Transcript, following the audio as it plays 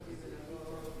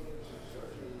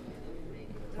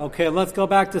Okay, let's go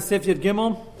back to Sif Yud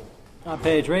Gimel on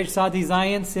page Reish Sadi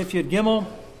Zayin, Sif Yud Gimel.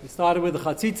 We started with the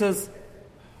Chatzitzas.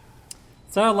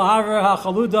 Tzar lahaver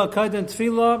hachaluda kaiden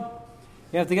tefillah.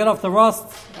 You have to get off the rust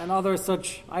and other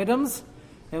such items.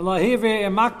 And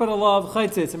lahivir makbid alav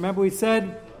chaytzitz. Remember we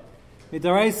said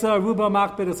midaraisa ruba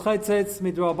makbid is chaytzitz,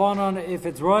 midrabanan if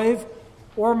it's roiv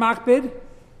or makbid,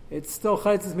 it's still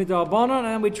chaytzitz midrabanan,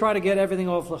 and we try to get everything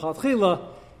off lechatchila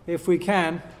if we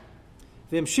can.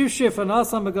 If you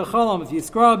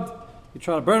scrubbed, you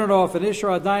try to burn it off, and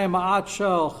ishra adayim ma'at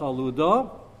shel chaluda,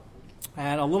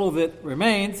 and a little of it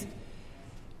remains.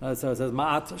 So it says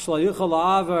ma'at shel yuchal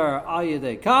la'aver al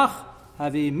yedei kach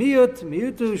havi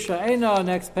miutu she'ena.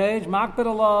 Next page, makbid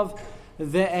alav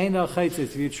ve'ena chaytzitz.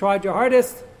 If you tried your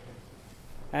hardest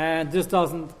and this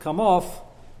doesn't come off,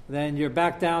 then you're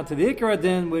back down to the ikar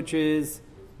din, which is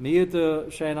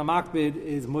miutu she'ena makbid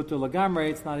is mutu lagamre.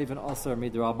 It's not even asar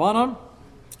midrabanan.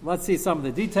 Let's see some of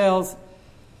the details.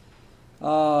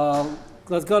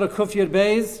 Let's go to Kuf Yud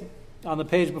Beis on the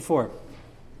page before.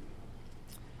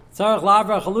 So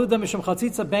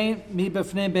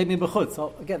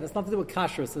again, it's nothing to do with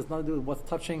kashrus. It's nothing to do with what's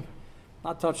touching,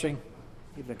 not touching.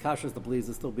 Even the kashrus, the bleeds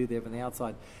will still be there from the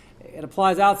outside. It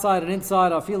applies outside and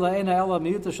inside. Tefillah,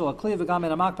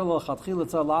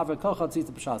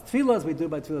 as we do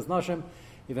by Tefillas Nashim.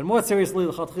 Even more seriously,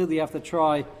 you have to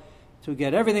try to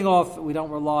get everything off. We don't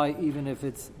rely even if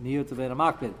it's miyut v'ena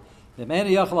makbid. The man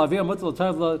yachal avir mutal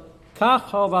tevla kach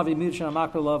hov avi miyut shena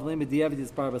makbid lov limit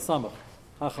di'evidis bar b'samach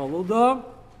hachaluda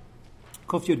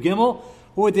kuf yud gimel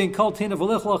hu din kol tina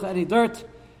v'lichloch any dirt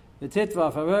the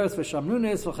titva faveres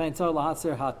v'shamnunis v'chein tzar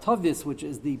lahatzer hatavis, which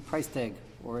is the price tag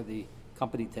or the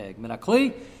company tag.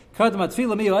 Menakli kadma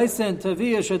tefila mi oisen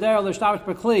tavia shadar l'shtavish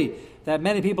berkli, that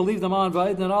many people leave them on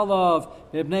v'idin olav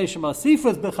ibnei shema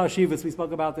sifas b'chashivas. We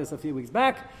spoke about this a few weeks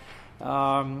back.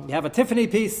 You have a Tiffany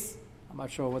piece. I'm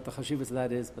not sure what the chashivas of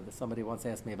that is, but somebody once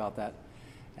asked me about that,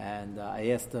 and I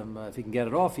asked him if he can get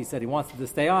it off. He said he wants it to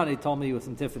stay on. He told me it was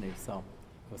some Tiffany, so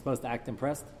I was supposed to act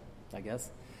impressed, I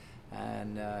guess.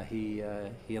 And he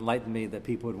enlightened me that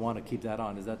people would want to keep that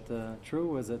on. Is that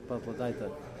true, or is it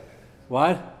Babadaita?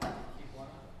 What?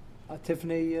 A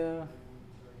Tiffany,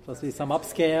 supposed to be some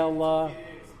upscale.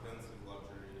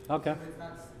 Okay.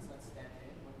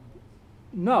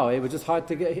 No, it was just hard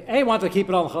to get. He wanted to keep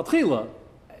it on Chatchila.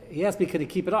 He asked me, "Can he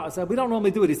keep it on?" I said, "We don't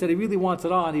normally do it." He said he really wants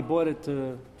it on. He bought it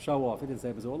to show off. He didn't say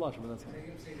it was all Lashon, but that's fine.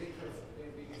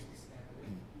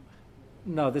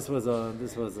 No, this was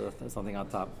something on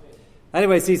top.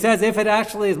 Anyway, so he says if it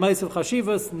actually is Ma'asav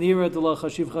Chashivas nearer to La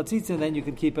Chashiv Chatzitzin, then you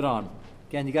can keep it on.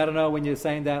 Again, you got to know when you're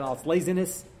saying that it's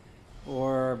laziness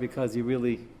or because you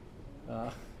really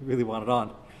want it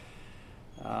on.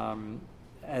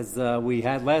 As we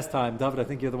had last time, David, I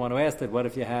think you're the one who asked it. What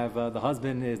if you have the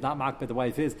husband is not makbid, the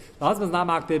wife is? The husband's not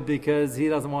makbid because he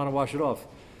doesn't want to wash it off.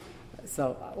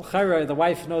 So the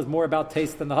wife knows more about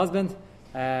taste than the husband,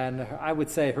 and I would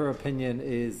say her opinion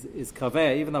is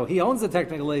kaveh. Even though he owns it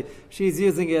technically, she's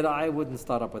using it. I wouldn't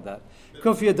start up with that.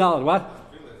 Kufi Adalad, what?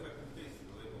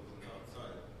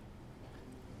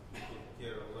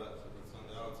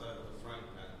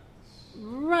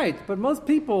 Right, but most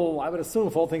people, I would assume,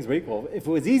 if all things were equal, if it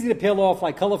was easy to peel off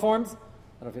like color forms, I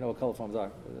don't know if you know what color forms are.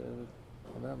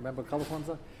 Remember what color forms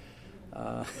are?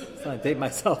 I'm trying to date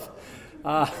myself.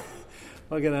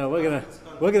 We're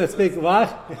gonna speak what?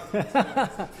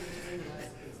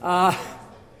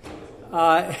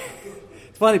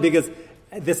 It's funny because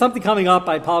there's something coming up.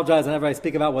 I apologize whenever I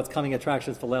speak about what's coming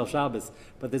attractions for Leil Shabbos,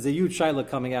 but there's a huge shayla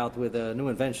coming out with a new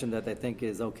invention that they think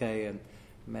is okay, and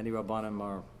many Rabbanim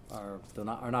are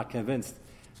not convinced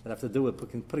that have to do with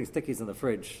putting stickies in the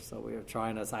fridge. So we're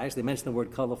trying to. So I actually mentioned the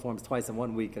word color forms twice in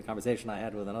 1 week. A conversation I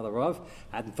had with another Rav.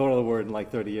 I hadn't thought of the word in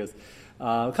like 30 years.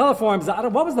 Color forms.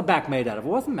 What was the back made out of? It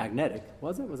wasn't magnetic,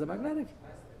 was it? Was it magnetic?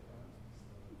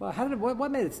 Well,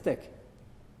 what made it stick?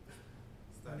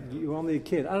 You were only a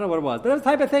kid. I don't know what it was, but it was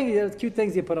the type of thing. It's cute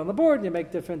things you put on the board, and you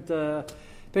make different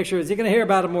pictures. You're going to hear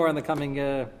about it more in the coming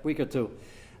week or two.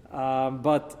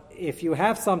 But if you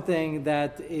have something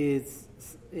that is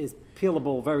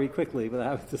peelable very quickly without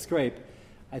having to scrape,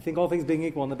 I think all things being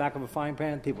equal, in the back of a frying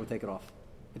pan, people would take it off.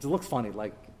 It just looks funny,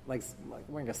 like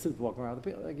wearing a suit walking around.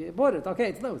 Like you bought it, okay,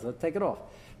 it's new, so take it off.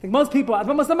 I think most people,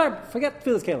 forget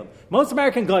Felix Caleb, most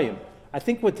American goyim, I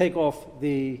think would take off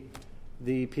the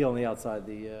peel on the outside,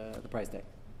 the price tag,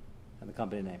 and the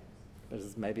company name.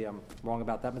 Maybe I'm wrong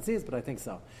about that, but I think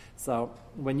so. So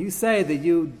when you say that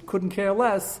you couldn't care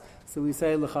less, so we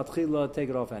say l'chatchila, take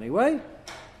it off anyway.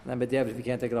 And then, if you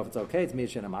can't take it off, it's okay. It's miyat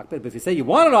shena makbid. But if you say you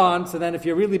want it on, so then if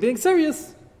you're really being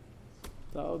serious,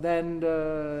 So then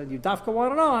you dafka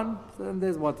one and on, so then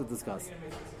there's what to discuss.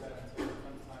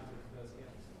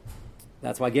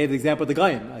 That's why I gave the example of the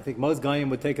Goyim. I think most Goyim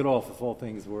would take it off if all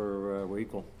things were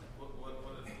equal. What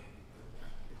if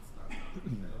it's not? I don't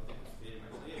think it's very much.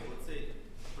 Yeah, let's say a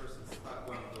person stuck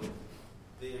one of those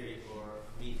dairy or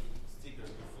meat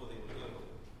stickers before they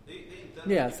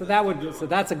would go. So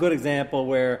that's a good example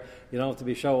where you don't have to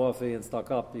be show offy and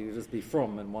stuck up. You just be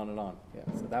from and want it on. Yeah,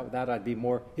 so that I'd be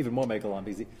even more make on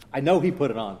because I know he put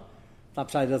it on. Not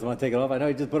shy he doesn't want to take it off. I know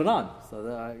he just put it on.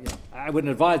 So I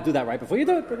wouldn't advise do that right before you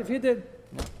do it. But if you did,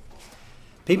 yeah.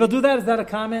 People do that. Is that a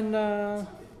common?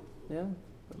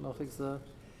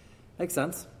 Makes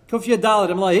sense. Kufya dalet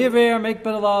imla make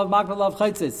benalav makbelav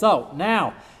chaytzis. So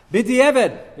now bidi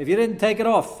eved. If you didn't take it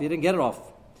off, you didn't get it off.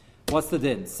 What's the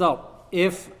din? So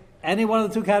if any one of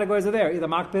the two categories are there, either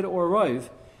makbid or roiv,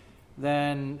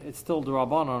 then it's still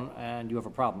derabanan, and you have a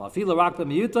problem. Afila rakba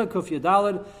miyuta kufya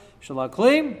dalet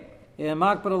shalaklim. Even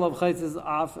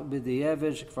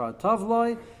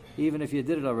if you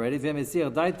did it already, and if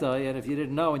you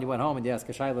didn't know and you went home and you asked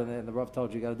a shayla and the Rav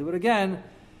told you got to do it again,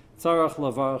 if there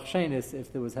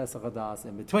was hesach hadas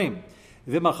in between.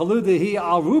 As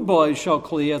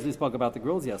we spoke about the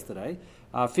grills yesterday,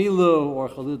 afilu or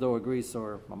chaluda or grease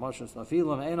or mamashas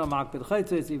afilu,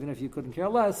 even if you couldn't care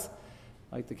less,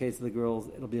 like the case of the grills,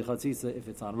 it'll be a chatzitza if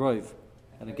it's on roiv.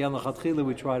 And again, l'chatchila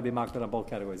we try to be makbid on both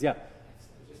categories. Yeah.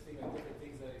 Different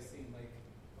things that I've seen, like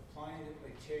appliances,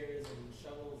 like chairs and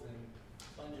shovels and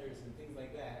plungers and things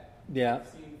like that. Yeah. I've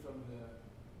seen from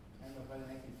I don't know, by the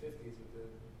 1950s with the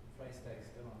price tag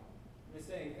still on. I'm just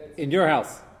saying. In your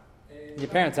house? In your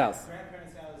parents' house?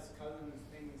 Grandparents' house, cousins,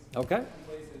 things. Okay.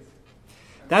 Places.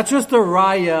 That's just a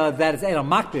raya that is a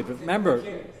makbid. But remember,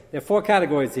 there are four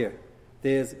categories here.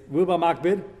 There's ruba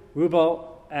makbid, ruba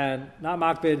and not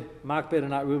makbid, makbid and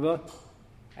not ruba.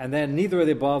 And then neither of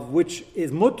the above, which is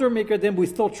mutter mikadim, we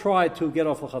still try to get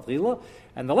off l'chatchila.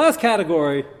 And the last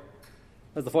category,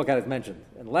 as the four categories mentioned,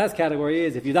 and the last category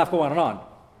is if you daf go on and on.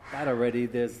 That already,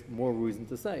 there's more reason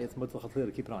to say it's mutter l'chatchila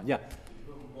to keep it on. Yeah.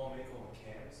 People more make on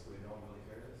camps where no one really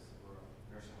cares, or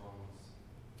nursing homes,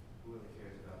 who really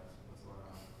cares about what's going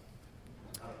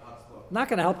on? Not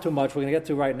going to help too much. We're going to get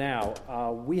to right now.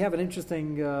 We have an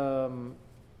interesting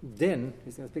din.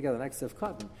 He's going to speak out of the next Sif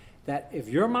Cotton. That if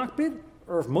you're makbid,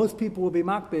 or if most people will be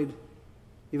makbid,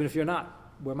 even if you're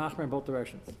not, we're machmer in both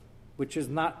directions, which is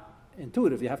not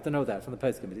intuitive. You have to know that from the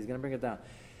Pesach, but he's going to bring it down.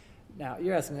 Now,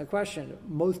 you're asking a question.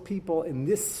 Most people in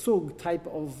this sug type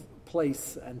of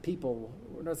place and people,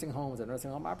 nursing homes and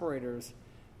nursing home operators.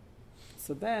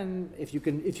 So then, if you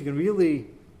can really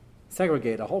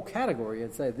segregate a whole category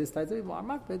and say this type of people are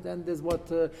makbid, then there's what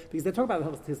because they talk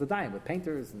about the dying with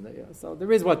painters, and so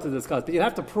there is what to discuss. But you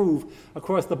have to prove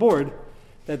across the board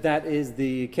that is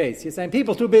the case. You're saying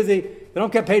people too busy, they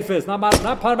don't get paid for this. Not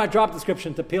part of my job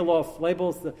description to peel off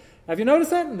labels. Have you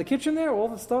noticed that in the kitchen there? All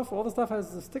the stuff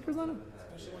has the stickers on it.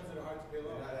 Especially ones that are hard to peel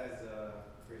off. That has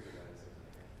freezer guys.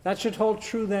 That should hold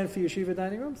true then for yeshiva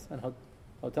dining rooms and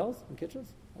hotels and kitchens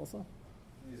also.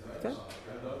 Okay,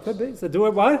 could be. So do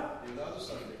it what?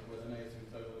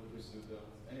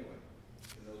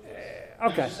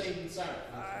 Okay.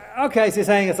 Okay, so you're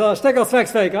saying it's a shtickle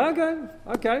specs fake.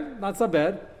 Okay, not so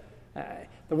bad.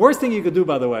 The worst thing you could do,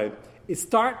 by the way, is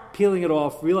start peeling it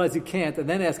off, realize you can't, and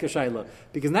then ask a shayla.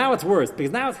 Because now it's worse.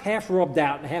 Because now it's half rubbed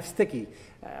out and half sticky.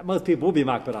 Most people will be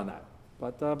makbid on that.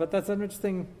 But that's an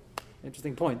interesting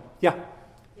point. Yeah?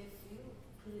 If you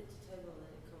put it to table and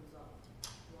it comes up.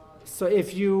 So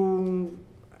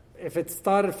if it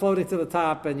started floating to the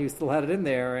top and you still had it in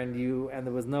there and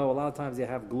there was a lot of times you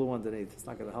have glue underneath, it's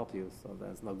not going to help you, so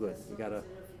that's no good. You gotta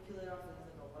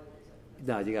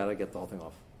get the whole thing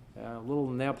off. A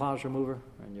little nail polish remover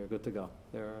and you're good to go.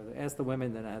 Ask the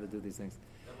women then how to do these things.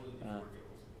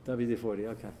 WD-40,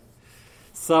 okay.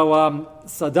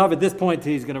 So David, at this point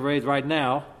he's going to raise right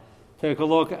now. Take a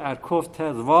look at Kuf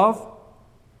Tez Vav.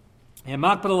 Im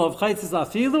makbid of chaytzis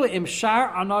afilu im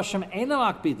shar anoshim ena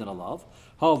makbidin alav.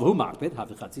 Who makbid?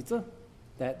 Havi chatzitza.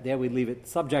 That there we leave it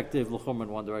subjective l'chum in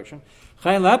one direction.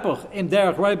 Chayin lepuch im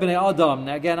derech roi b'nei adam.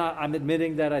 Now again, I'm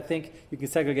admitting that I think you can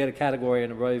segregate a category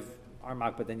and a roi are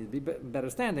makbid, then you'd be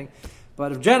better standing.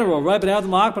 But in general, roi b'nei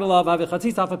adam makbid alav havi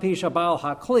chatzitza afapi shabal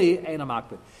hakli ena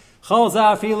makbid. Chol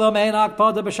za afilu mein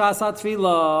akpada b'shas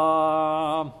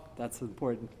atfila. That's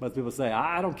important. Most people say,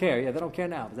 I don't care. Yeah, they don't care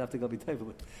now, because they have to go be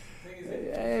tefillah.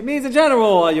 It means in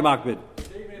general, you're makbid.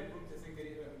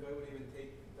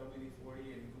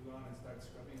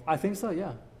 I think so,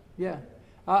 yeah.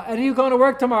 And are you going to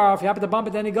work tomorrow? If you happen to bump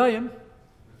into any goyim,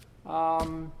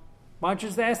 Why don't you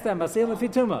just ask them? He's not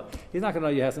going to know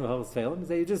you have some Hilchos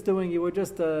Tefillin.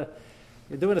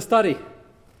 You're doing a study.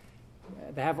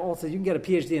 They have also, you can get a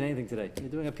PhD in anything today. You're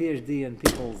doing a PhD in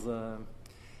people's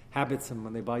habits and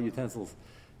when they buy utensils.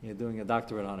 You're doing a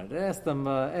doctorate on it. Ask them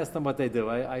what they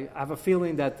do. I have a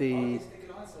feeling that the... Why do they take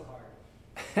it on so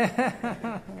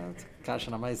hard? Gosh,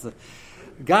 and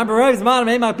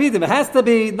it has to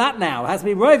be not now. It has to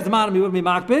be Rav Zmanim. You wouldn't be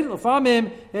makbid.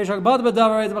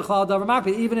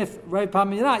 Even if Rav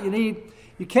Pam you're not,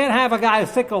 you can't have a guy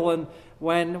fickle and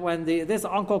when this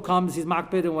uncle comes, he's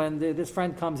makbid, and when this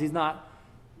friend comes, he's not.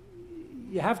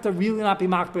 You have to really not be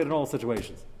makbid in all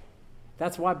situations.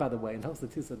 That's why, by the way, in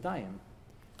Hilchos Dayim,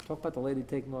 talk about the lady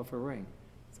taking off her ring.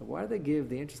 So why do they give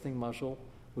the interesting mashal?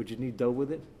 Would you need dough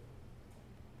with it?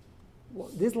 Well,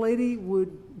 this lady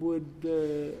would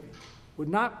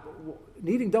not.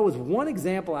 Needing dough is one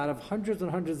example out of hundreds and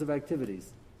hundreds of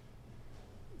activities.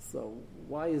 So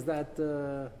why is that?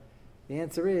 The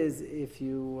answer is if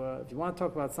you want to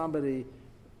talk about somebody,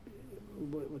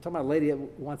 we're talking about a lady that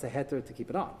wants a heter to keep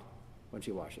it on when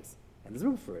she washes, and there's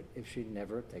room for it if she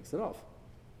never takes it off.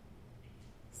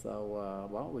 So,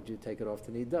 would you take it off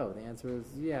to need dough? The answer is,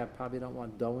 yeah, probably don't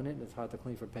want dough in it. It's hard to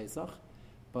clean for Pesach.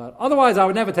 But otherwise, I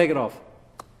would never take it off.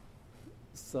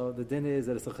 So the din is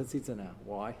that it's a chatzitza now.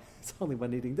 Why? It's only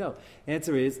when needing dough.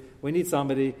 Answer is, we need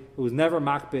somebody who's never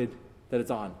makbid that it's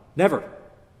on. Never.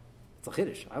 It's a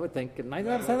chiddush. I would think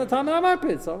 99% of the time I'm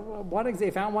makbid. So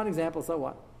they found one example, so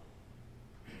what?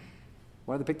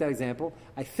 Why did they pick that example?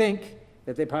 I think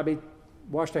that they probably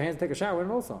wash their hands and take a shower in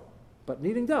it also. But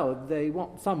needing dough, they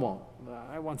won't. Some won't.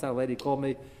 I once had a lady called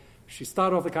me. She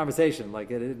started off the conversation like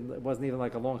it wasn't even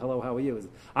like a long hello, how are you? It was,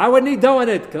 I would need dough in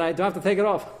it. Do I have to take it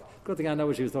off? Good thing I know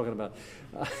what she was talking about.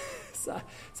 So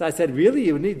I said, really?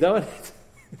 You would need dough in it?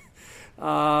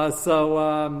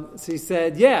 So she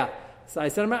said, yeah. So I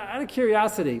said, out of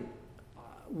curiosity,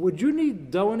 would you need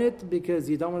dough in it because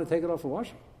you don't want to take it off for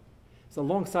washing? It's a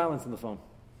long silence on the phone.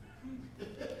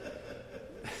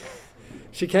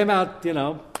 She came out,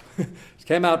 she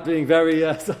came out being very,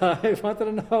 so I wanted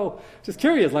to know, just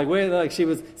curious,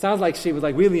 sounds like she was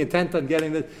like really intent on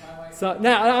getting this. So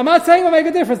now, I'm not saying it'll make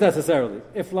a difference necessarily.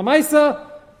 If Lamaisa,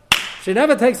 she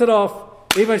never takes it off,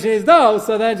 even when she needs dough,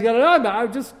 so then she got it on.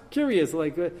 I'm just curious,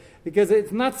 because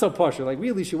it's not so partial. Like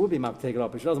really, she would be mad to take it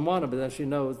off, but she doesn't want to, but then she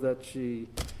knows that she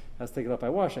has to take it off by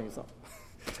washing. So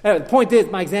anyway, the point is,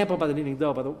 my example about the kneading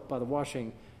dough, by the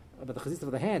washing, about the chazitza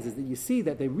of the hands, is that you see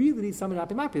that they really need somebody not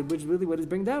be makbid, which is really what is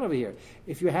bringing down over here.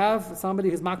 If you have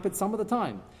somebody who's makbid some of the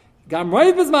time, gam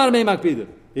reiv b'zman may makbid,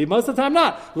 most of the time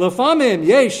not. Lefamim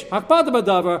yesh hakbad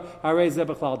b'davar harei zeh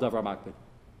b'chlal davar makbid.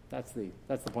 That's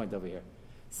the point over here.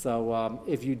 So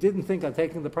if you didn't think of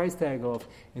taking the price tag off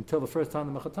until the first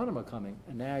time the mechatanim are coming,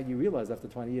 and now you realize after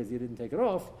 20 years you didn't take it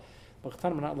off,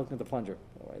 mechatanim are not looking at the plunger.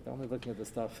 Right? They're only looking at the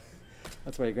stuff.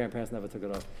 That's why your grandparents never took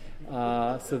it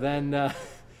off.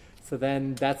 So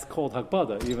then that's called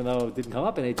hakbada, even though it didn't come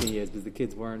up in 18 years because the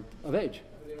kids weren't of age.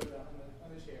 They were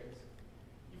on the chairs.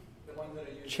 The ones that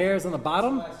are used. Chairs on the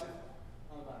bottom? On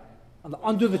the bottom.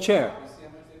 Under the chair. You see how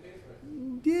much they paid for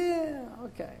it? Yeah,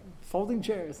 okay. Folding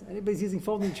chairs. Anybody's using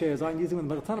folding chairs aren't using when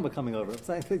the Mechatanim are coming over. I'm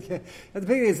saying that's a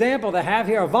big example. They have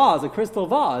here a vase, a crystal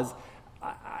vase.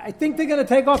 I think they're going to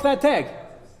take off that tag.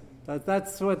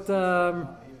 That's what...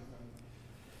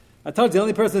 I told you, the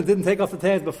only person that didn't take off the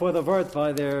tags before the vert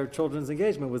by their children's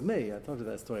engagement was me. I told you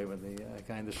that story with the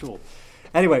guy in the shul.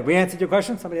 Anyway, we answered your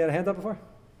question? Somebody had a hand up before?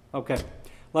 Okay.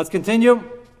 Let's continue.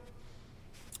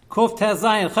 Kuf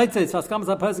tezayin chaytzis, vaskam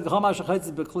zapesik chomash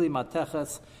chaytzis bekli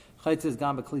mateches, chaytzis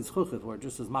gam bekli zchuchit, where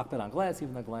just as makbet on glass,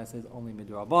 even though glass is only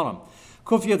midrabanan.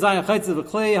 Kuf yedzayin chaytzis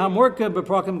bekli, hamurka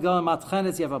beprokim gam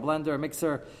matchenes, you have a blender, a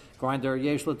mixer, grinder,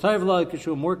 yesh l'tovla,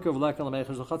 kishu murkav lekel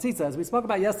lemechers l'chatzitza. As we spoke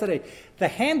about yesterday, the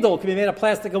handle can be made of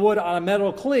plastic or wood on a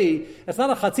metal kli. It's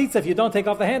not a chatzitza if you don't take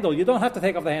off the handle. You don't have to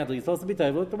take off the handle. You're supposed to be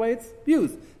tovla the way it's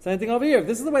used. Same thing over here. If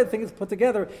this is the way the thing is put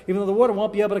together, even though the water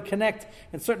won't be able to connect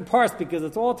in certain parts because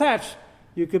it's all attached,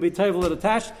 you could be tovla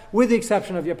attached, with the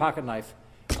exception of your pocket knife,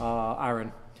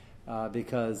 iron.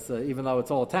 Because even though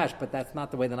it's all attached, but that's not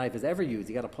the way the knife is ever used.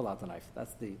 You got to pull out the knife.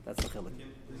 That's the chiluk.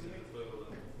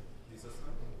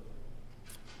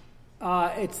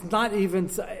 It's not even.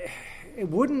 It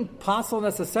wouldn't possible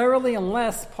necessarily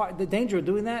unless the danger of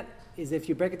doing that is if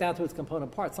you break it down to its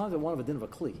component parts. Sometimes one of a din of a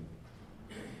kli.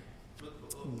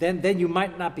 Then you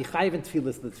might not be chayiv in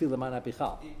tefillah. The tefillah might not be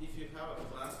chal. If you have a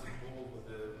plastic bowl with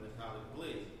a metallic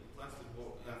blade,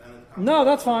 and no,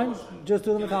 that's fine. Just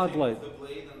do the metallic blade. The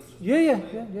blade and just Yeah.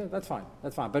 That's fine.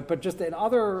 But just in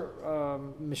other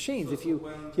machines, if you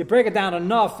break it down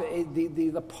enough,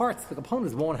 the parts, the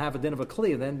components won't have a din of a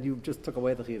kli, and then you just took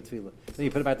away the chiv tefillah. Then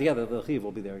you put it back together, the chiv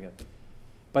will be there again.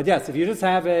 But yes, if you just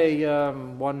have a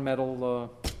one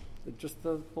metal, just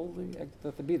the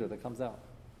beater that comes out.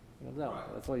 Right.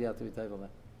 That's all you have to be table there.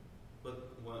 But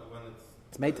when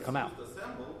it's made to come out.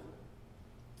 Assembled.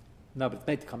 No, but it's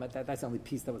made to come out. That's the only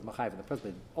piece that was machayev in the first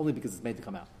place. Only because it's made to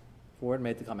come out. If it weren't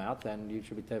made to come out, then you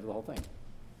should be table the whole thing.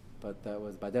 But that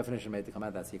was by definition made to come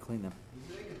out. That's how you clean them.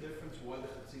 Does it make a difference why the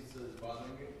chatzitza is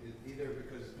bothering you? Either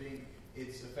because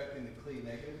it's affecting the kli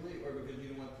negatively, or because you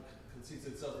don't want the chatzitza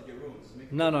itself to get ruined?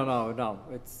 No.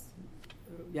 It's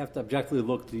you have to objectively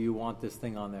look. Do you want this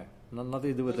thing on there?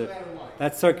 Nothing to do with it.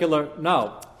 That's circular.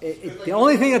 No, the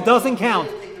only thing that doesn't count.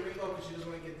 Take the ring off because she doesn't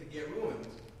want to get ruined.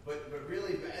 But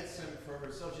really, Batson for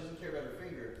herself, she doesn't care about her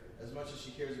finger as much as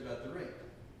she cares about the ring.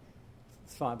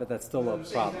 It's fine, but that's still a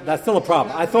problem. That's still a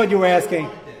problem. I thought you were asking.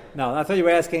 No, I thought you were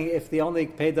asking if the only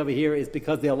kapeda over here is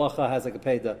because the halacha has a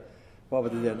kapeda. What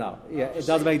would it do? No, it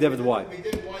doesn't make a difference why.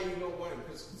 Why you don't want it?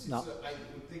 Because no. I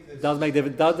would think that it does make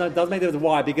difference. Does make difference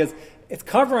why? Because it's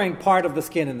covering part of the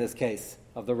skin in this case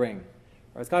of the ring.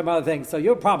 Or it's covering other things. So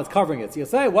your problem is covering it. So you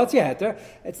say, what's your heter?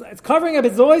 It's covering it,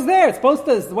 but it's always there. It's supposed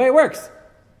to. It's the way it works.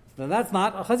 Then that's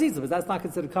not a chazitza, but that's not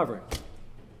considered covering.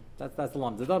 That's the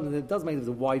lump. It does make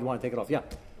difference why you want to take it off. Yeah.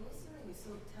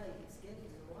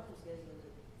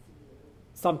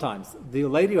 Sometimes. The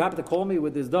lady who happened to call me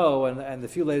with this dough, and the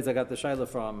few ladies I got the shayla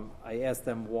from, I asked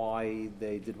them why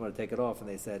they didn't want to take it off, and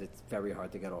they said it's very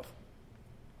hard to get off.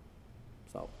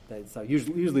 So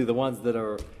usually the ones that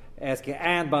are asking,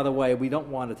 and by the way, we don't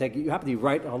want to take it. You have to be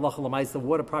right. Halacha l'maisa,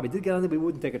 water probably did get on it, but we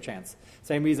wouldn't take a chance.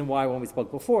 Same reason why when we spoke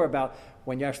before about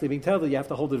when you're actually being tethered, you have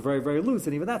to hold it very, very loose,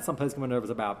 and even that some places we're nervous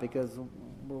about because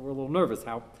we're a little nervous.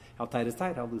 How tight is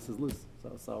tight, how loose is loose.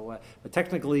 But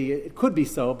technically it could be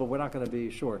so, but we're not going to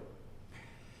be sure.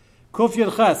 Kuf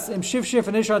Yud Ches Im Shif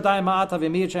and Ishar Dayim Ma'atav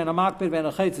Yemiyat Shein HaMakbid Ve'en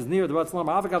HaChetz is near the Ratzlam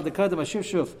Avagav Dekadem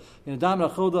HaShif in Dam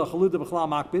HaChuda HaChaluda B'Chlal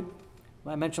Makbid.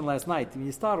 I mentioned last night, when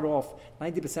you started off,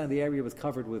 90% of the area was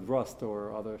covered with rust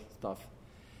or other stuff.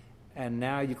 And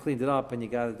now you cleaned it up and you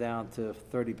got it down to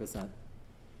 30%.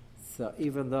 So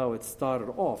even though it started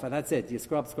off, and that's it, you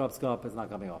scrub, it's not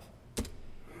coming off.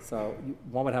 So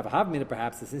one would have a havamina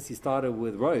perhaps, that since you started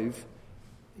with rov,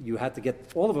 you had to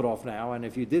get all of it off now, and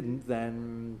if you didn't,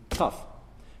 then tough.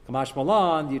 Kamash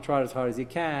Malan, you tried as hard as you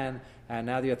can, and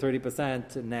now you're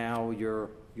 30%, and now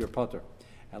you're potter.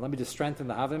 And let me just strengthen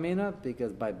the havamina,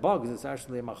 because by bugs, it's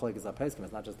actually a machlekes apeskim,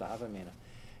 it's not just the havamina.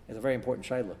 It's a very important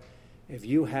shayla. If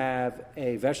you have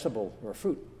a vegetable or a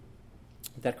fruit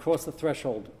that crossed the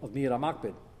threshold of miyad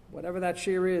makbid, whatever that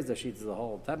shear is, the sheet is a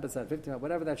whole, 10%, 15%,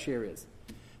 whatever that shear is.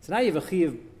 So now you have a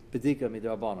chiv bedika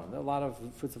midrabanan. There are a lot of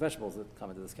fruits and vegetables that come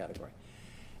into this category.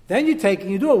 Then you take and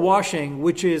you do a washing,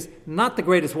 which is not the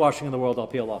greatest washing in the world, al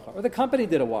pi halacha. Or the company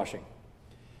did a washing,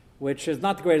 which is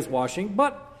not the greatest washing,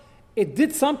 but it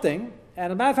did something, and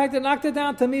as a matter of fact, it knocked it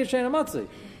down to miyat shein hamatzi.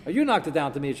 Or you knocked it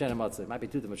down to miyat shein hamatzi. It might be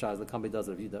two different shaylas. The company does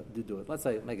it if you do it. Let's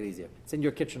say, make it easier. It's in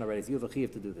your kitchen already, so you have a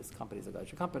chiv to do this. Company's a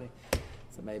gotcha company.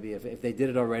 So maybe if they did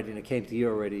it already and it came to you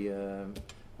already, when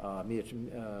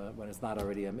it's not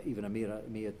already even a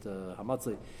miyat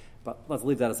hamatzi. But let's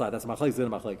leave that aside. That's machlekes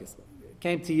and machlekes. It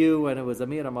came to you and it was a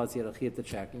miyat hamatzi, you had a chiv to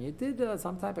check, and you did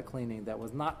some type of cleaning that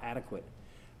was not adequate,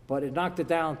 but it knocked it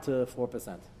down to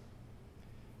 4%.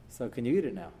 So can you eat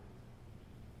it now?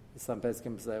 Some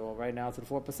peskim say, well, right now it's at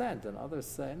 4%, and others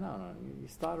say, no, you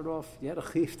started off, you had a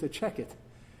chiv to check it.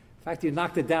 The fact you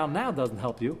knocked it down now doesn't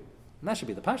help you, and that should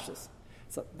be the pashtus.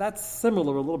 So that's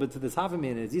similar a little bit to this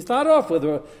havamin. Is you start off with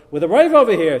a rave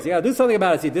over here, so you got to do something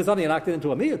about it. So you did something, you knocked it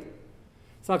into a miyud.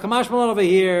 So Kamash Malon over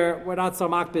here, we're not so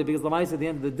makbid because Lamais at the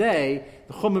end of the day,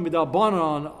 the chumim midal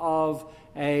bonon of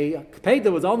a kapeda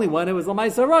was only when it was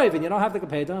Lamais arrive, and you don't have the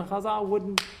kapeda. Chazal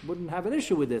wouldn't have an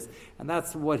issue with this, and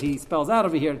that's what he spells out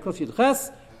over here in Kuf Yud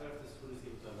Ches.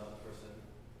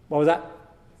 What was that?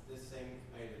 This same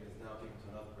item is now given to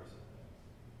another person.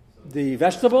 So the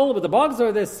vegetable with the bugs,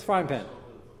 or this frying pan?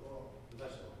 The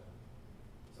vegetable.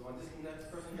 So when this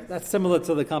next person gets That's similar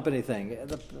to the company thing.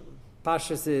 The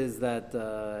pashas is that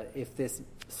if this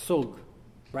sug,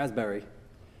 raspberry,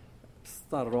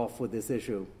 started off with this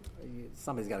issue,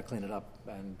 somebody's got to clean it up,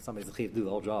 and somebody's a chiv to do the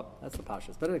whole job. That's the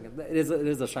pashas. But it is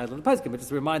a shayla in the peskim. It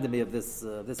just reminded me of this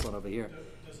one over here.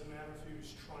 Does it matter if he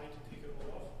was trying to take it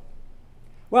off?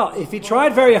 Well, if he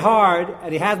tried very hard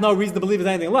and he has no reason to believe there's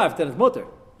anything left, then it's mutter.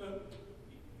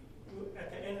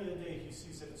 At the end of the day, he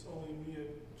sees that it's only miyat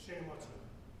shein matzah.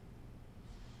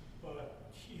 But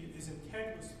his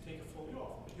intent was to take it fully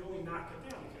off. But he only knocked it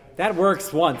down. That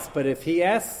works once, but if he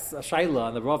asks a Shaila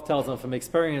and the Rav tells him from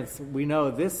experience, we know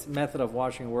this method of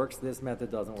washing works, this method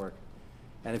doesn't work.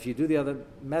 And if you do the other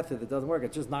method that doesn't work,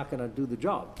 it's just not going to do the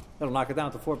job. It'll knock it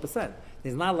down to 4%.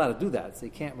 He's not allowed to do that, so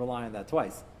he can't rely on that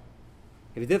twice.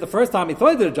 If he did the first time, he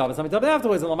thought he did a job, and somebody told him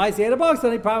afterwards, and Lamaisi ate $8,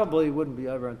 then he probably wouldn't be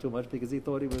over on too much because he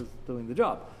thought he was doing the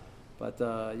job. But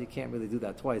you can't really do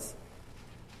that twice.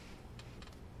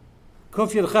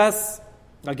 Kuf Yud Ches.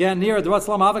 Again, near the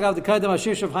Ratzlam Avagav the Kaidam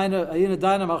Ashish of Hayina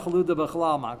Dainam Achaluda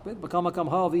B'Chalal Makbid. B'Kam Makam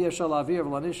Hal V'Yesh Alavir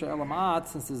V'Lanisha Elamat.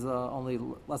 Since he's only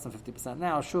less than 50%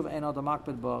 now, Shuv Ein Adam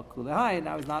Makbid B'Kulehai.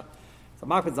 Now he's not. So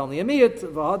Makbid is only a miyut.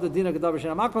 V'Had the Dina Gadav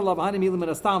Shena Makbid Lav Hani Milim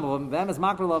Minastam. V'Hem is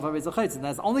Makbid Lav Harizachitz. And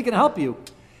that's only going to help you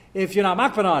if you're not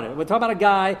Makbid on it. We're talking about a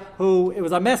guy who it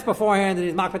was a mess beforehand and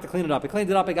he's Makbid to clean it up. He cleaned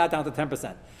it up. He got down to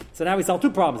 10%. So now we solved two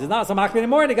problems. He's not so Makbid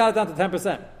anymore and he got it down to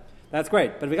 10%. That's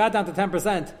great. But if he got down to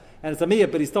 10%. And it's a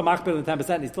miyah, but he's still makbid in 10%,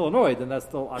 and he's still annoyed, then that's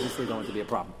still obviously going to be a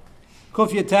problem.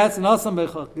 Kufya tes and also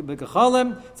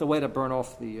b'kachalim. It's a way to burn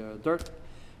off the dirt.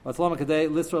 Vatzlama kadei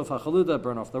lisra fachaluda,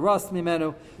 burn off the rust.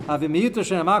 Mimenu havim miyuta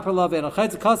shem makbid love and a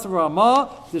chaytz kasav ramah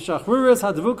the shachruris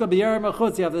hadvuka b'yer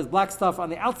mechutz. You have this black stuff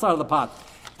on the outside of the pot.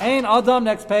 Ein adam.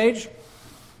 Next page.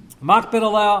 Makbid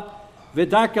aleh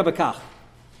v'darka b'kach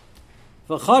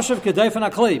v'chashav kedayfen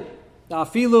aklib.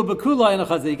 Afilu bekula in a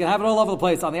chazi. You can have it all over the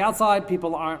place. On the outside,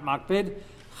 people aren't makbid.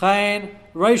 Chayin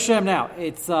reishem. Now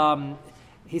it's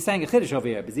he's saying a chiddush over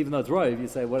here because even though it's roiv, you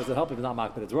say, what does it help if it's not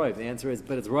makbid? It's roiv. The answer is,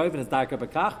 but it's roiv and it's darker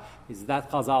bekach. He says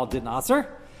that chazal didn't answer.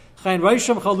 Chayin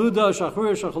reishem chaluda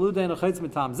shachur shachaluda in a chaytz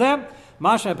mitam zem.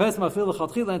 Masha pes mafilu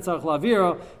chatchila and tzarich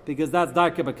laviro because that's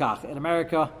darker bekach. In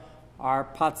America, our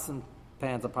pots and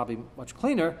pans are probably much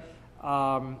cleaner.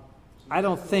 I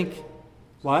don't think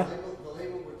what.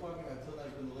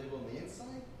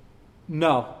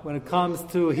 No, when it comes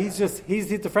to he's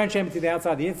differentiating between the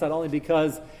outside and the inside only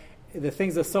because the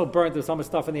things are so burnt. There's so much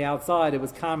stuff in the outside. It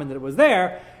was common that it was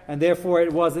there, and therefore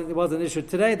it wasn't an issue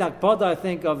today. Dakbada, I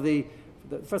think of the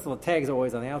first of all, tags are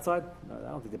always on the outside. No,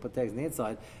 I don't think they put tags on the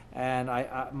inside. And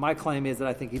my claim is that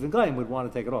I think even Goyim would want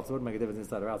to take it off, so it wouldn't make a difference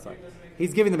inside or outside.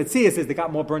 He's giving them Metzias is they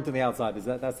got more burnt on the outside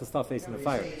because that's the stuff facing the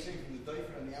fire.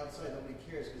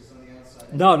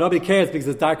 No, nobody cares because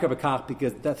it's darker bekach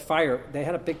because that fire. They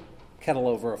had a big kettle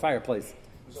over a fireplace.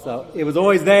 So it was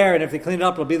always there, and if they clean it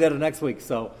up, it'll be there the next week.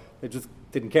 So they just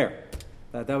didn't care.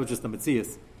 That was just the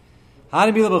Metzias.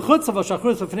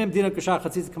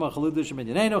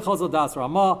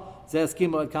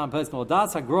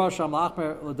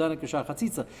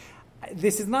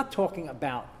 This is not talking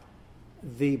about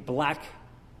the black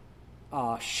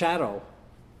shadow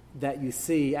that you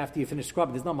see after you finish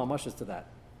scrubbing. There's no mamashas to that.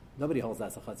 Nobody holds that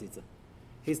as a chatzitza.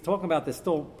 He's talking about there's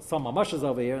still some mamashas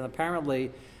over here, and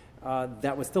apparently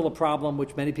that was still a problem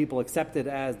which many people accepted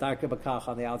as darka bakach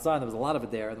on the outside. There was a lot of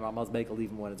it there, and the Ramaz Bekel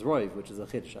even when it's roiv, which is a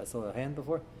chiddush. I saw a hand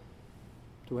before.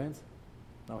 2 hands?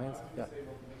 No hands? Yeah.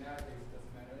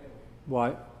 Why?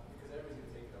 Because everybody's going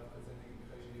to take it off because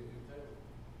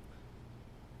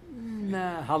then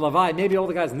Nah, halavai. Maybe all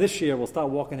the guys in this year will start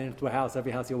walking into a house.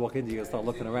 Every house you walk into, you're going to start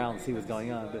looking around and see what's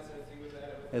going on. But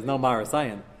there's no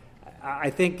marasayan.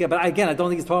 I think, but again, I don't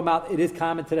think he's talking about. It is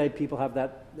common today. People have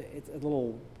that. It's a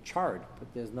little charred,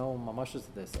 but there's no mamashas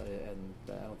to this, and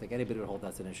I don't think anybody would hold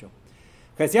that's an issue.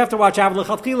 Okay, so you have to watch Avla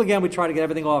Chatchil again. We try to get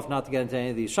everything off, not to get into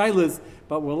any of these shailas,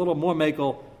 but we're a little more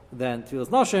makel than Tfilas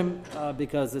Nashim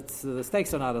because the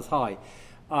stakes are not as high.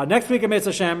 Next week at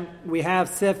Mitzvah Hashem, we have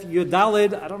Sif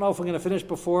Yudalid. I don't know if we're going to finish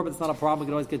before, but it's not a problem. We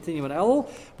can always continue in Elul.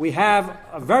 We have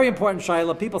a very important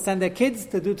shayla. People send their kids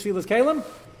to do Tfilas Kalim.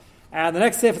 And the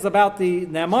next sif is about the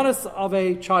ne'amanis of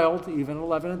a child, even an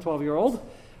 11 and 12-year-old,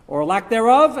 or lack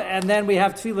thereof. And then we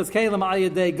have Tfilas Kalim al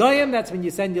Yadei Goyim. That's when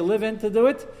you send your live-in to do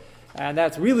it. And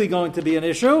that's really going to be an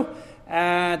issue.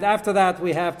 And after that,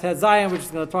 we have Tezayin, which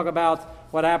is going to talk about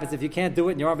what happens if you can't do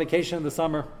it and you're on vacation in the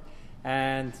summer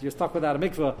and you're stuck without a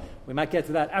mikveh. We might get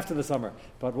to that after the summer,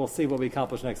 but we'll see what we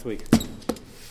accomplish next week.